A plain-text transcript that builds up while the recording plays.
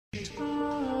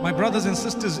My brothers and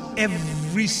sisters,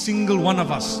 every single one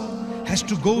of us has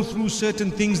to go through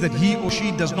certain things that he or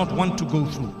she does not want to go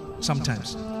through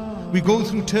sometimes. We go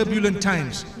through turbulent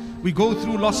times. We go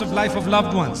through loss of life of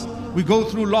loved ones. We go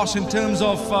through loss in terms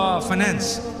of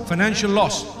financial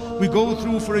loss. We go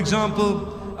through, for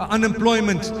example,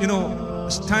 unemployment,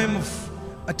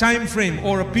 a time frame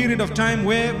or a period of time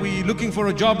where we're looking for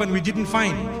a job and we didn't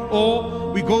find.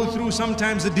 Or we go through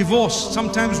sometimes a divorce.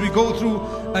 Sometimes we go through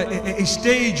a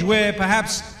stage where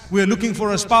perhaps we're looking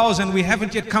for a spouse and we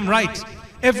haven't yet come right.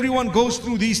 Everyone goes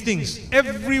through these things.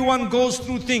 Everyone goes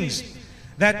through things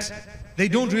that they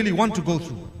don't really want to go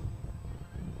through.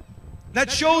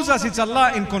 That shows us it's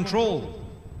Allah in control.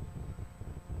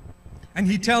 And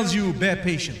He tells you, bear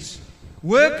patience.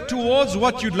 Work towards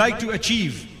what you'd like to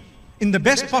achieve in the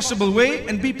best possible way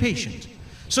and be patient.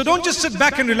 So don't just sit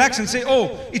back and relax and say,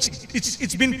 oh,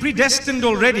 it's been predestined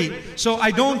already, so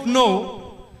I don't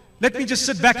know. Let me just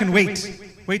sit back and wait.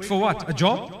 Wait for what? A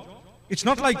job? It's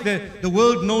not like the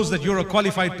world knows that you're a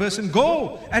qualified person.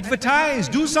 Go, advertise,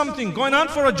 do something, go and hunt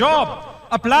for a job,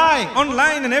 apply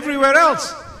online and everywhere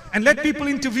else. And let people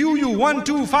interview you 1,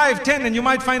 2, 5, 10, and you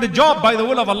might find a job by the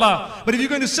will of Allah. But if you're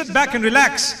going to sit back and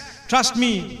relax, trust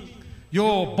me,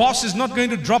 your boss is not going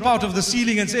to drop out of the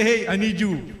ceiling and say, hey, I need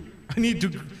you. I need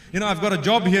to, I've got a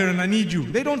job here and I need you.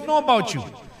 They don't know about you.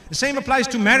 The same applies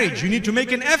to marriage. You need to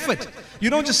make an effort. You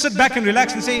don't just sit back and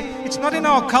relax and say, it's not in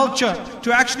our culture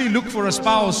to actually look for a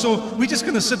spouse, so we're just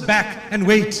going to sit back and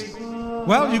wait.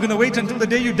 Well, you're going to wait until the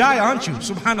day you die, aren't you?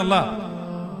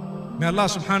 Subhanallah. May Allah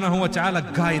subhanahu wa ta'ala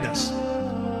guide us.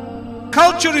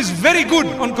 Culture is very good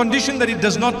on condition that it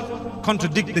does not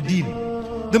contradict the deen.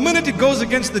 The minute it goes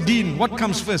against the deen, what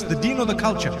comes first, the deen or the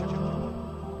culture?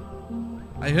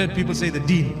 I heard people say the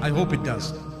deen. I hope it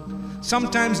does.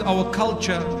 Sometimes our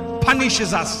culture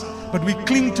punishes us, but we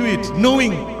cling to it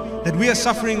knowing that we are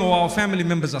suffering or our family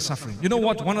members are suffering. You know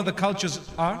what one of the cultures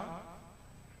are?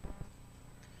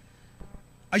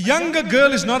 A younger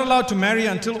girl is not allowed to marry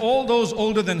until all those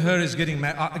older than her is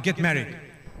get married.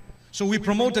 So we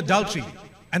promote adultery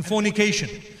and fornication.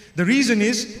 The reason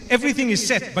is everything is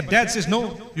set, but dad says,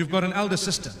 no, you've got an elder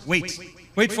sister.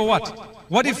 Wait for what?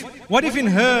 What if in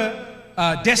her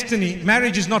destiny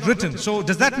marriage is not written? So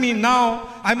does that mean now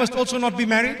I must also not be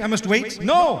married? I must wait?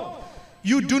 No,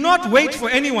 you do not wait for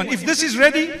anyone. If this is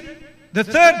ready, the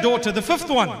third daughter, the fifth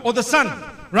one, or the son,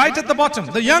 right at the bottom,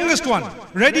 the youngest one,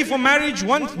 ready for marriage,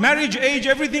 once marriage age,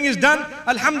 everything is done,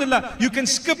 alhamdulillah, you can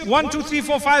skip 1, 2, 3,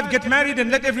 4, 5, get married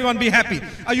and let everyone be happy.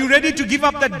 Are you ready to give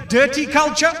up that dirty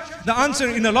culture? The answer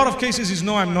in a lot of cases is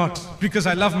no, I'm not, because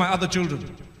I love my other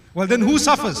children. Well, then who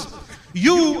suffers?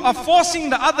 You are forcing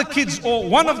the other kids or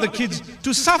one of the kids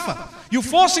to suffer. You're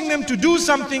forcing them to do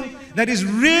something that is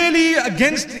really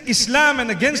against Islam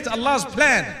and against Allah's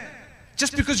plan.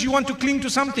 Just because you want to cling to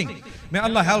something. May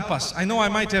Allah help us. I know I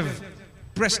might have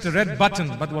pressed a red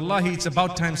button, but wallahi, it's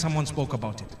about time someone spoke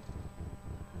about it.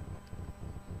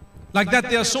 Like that,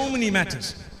 there are so many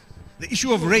matters. The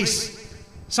issue of race.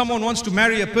 Someone wants to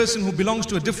marry a person who belongs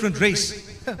to a different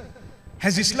race.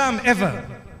 Has Islam ever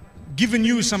given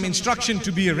you some instruction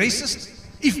to be a racist?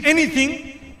 If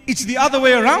anything, it's the other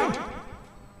way around.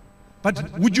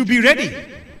 But would you be ready?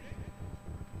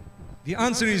 The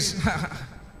answer is,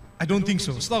 I don't think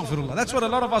so. Astaghfirullah. That's what a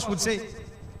lot of us would say.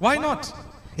 Why not?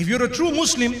 If you're a true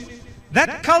Muslim,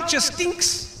 that culture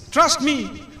stinks. Trust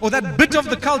me. Or that bit of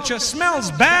the culture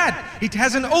smells bad. It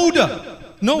has an odor.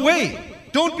 No way.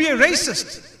 Don't be a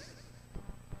racist.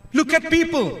 Look at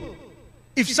people.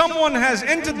 If someone has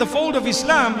entered the fold of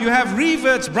Islam, you have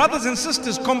reverts, brothers and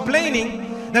sisters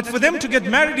complaining that for them to get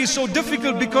married is so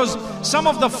difficult because some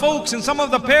of the folks and some of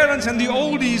the parents and the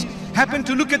oldies happen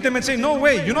to look at them and say, no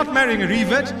way, you're not marrying a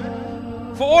revert.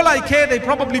 For all I care, they're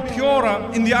probably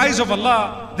purer in the eyes of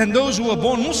Allah than those who were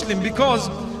born Muslim, because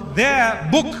their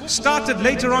book started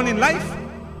later on in life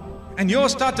and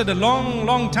yours started a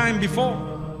long time before.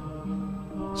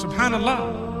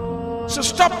 Subhanallah. So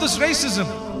stop this racism.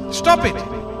 Stop it.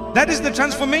 That is the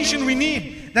transformation we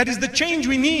need. That is the change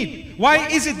we need. Why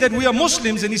is it that we are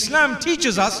Muslims and Islam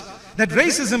teaches us that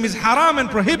racism is haram and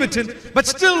prohibited, but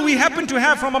still we happen to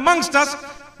have from amongst us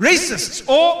racists,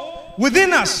 or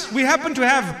within us we happen to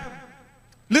have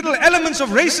little elements of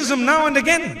racism now and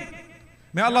again.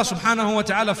 May Allah subhanahu wa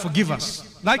ta'ala forgive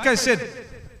us. Like I said,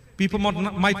 people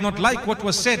might not like what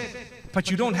was said, but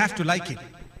you don't have to like it.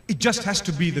 It just has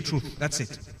to be the truth. That's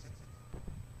it.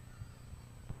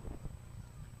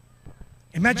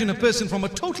 Imagine a person from a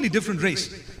totally different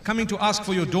race coming to ask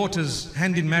for your daughter's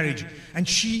hand in marriage, and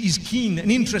she is keen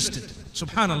and interested.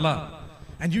 Subhanallah.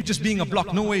 And you just being a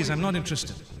block, no ways, I'm not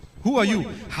interested. Who are you?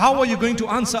 How are you going to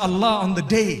answer Allah on the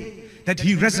day that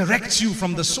He resurrects you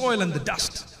from the soil and the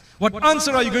dust? What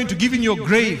answer are you going to give in your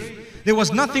grave? There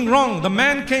was nothing wrong. The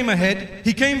man came ahead.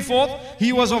 He came forth.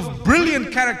 He was of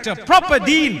brilliant character, proper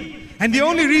deen. And the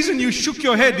only reason you shook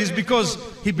your head is because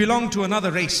he belonged to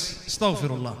another race.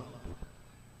 Astaghfirullah.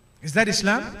 Is that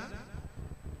Islam?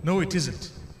 No, it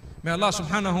isn't. May Allah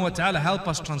subhanahu wa ta'ala help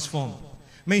us transform.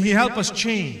 May He help us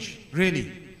change,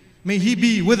 really. May He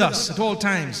be with us at all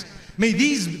times. May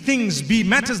these things be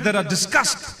matters that are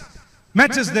discussed.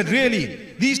 Matters that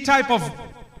really, these type of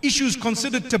issues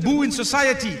considered taboo in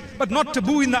society, but not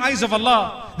taboo in the eyes of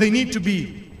Allah. They need to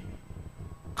be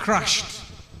crushed.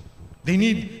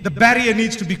 The barrier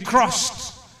needs to be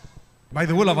crossed by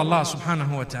the will of Allah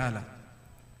subhanahu wa ta'ala.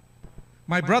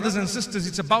 My brothers and sisters,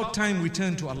 it's about time we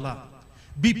turn to Allah.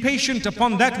 Be patient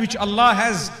upon that which Allah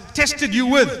has tested you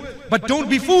with, but don't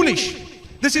be foolish.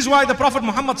 This is why the Prophet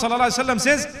Muhammad sallallahu alaihi wasallam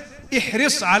says,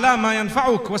 "Ihris ala ma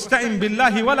yanfa'uk wasta'in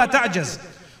billahi wa la ta'jaz."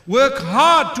 Work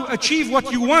hard to achieve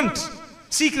what you want.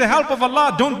 Seek the help of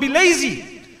Allah. Don't be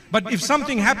lazy. But if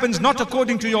something happens not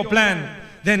according to your plan,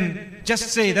 then just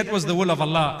say that was the will of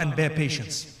Allah and bear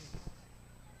patience.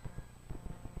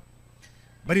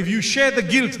 But if you share the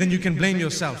guilt, then you can blame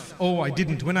yourself. Oh, I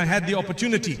didn't. When I had the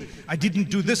opportunity, I didn't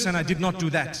do this and I did not do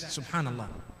that. Subhanallah.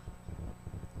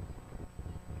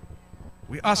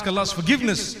 We ask Allah's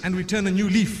forgiveness and we turn a new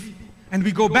leaf and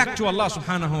we go back to Allah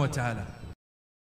subhanahu wa ta'ala.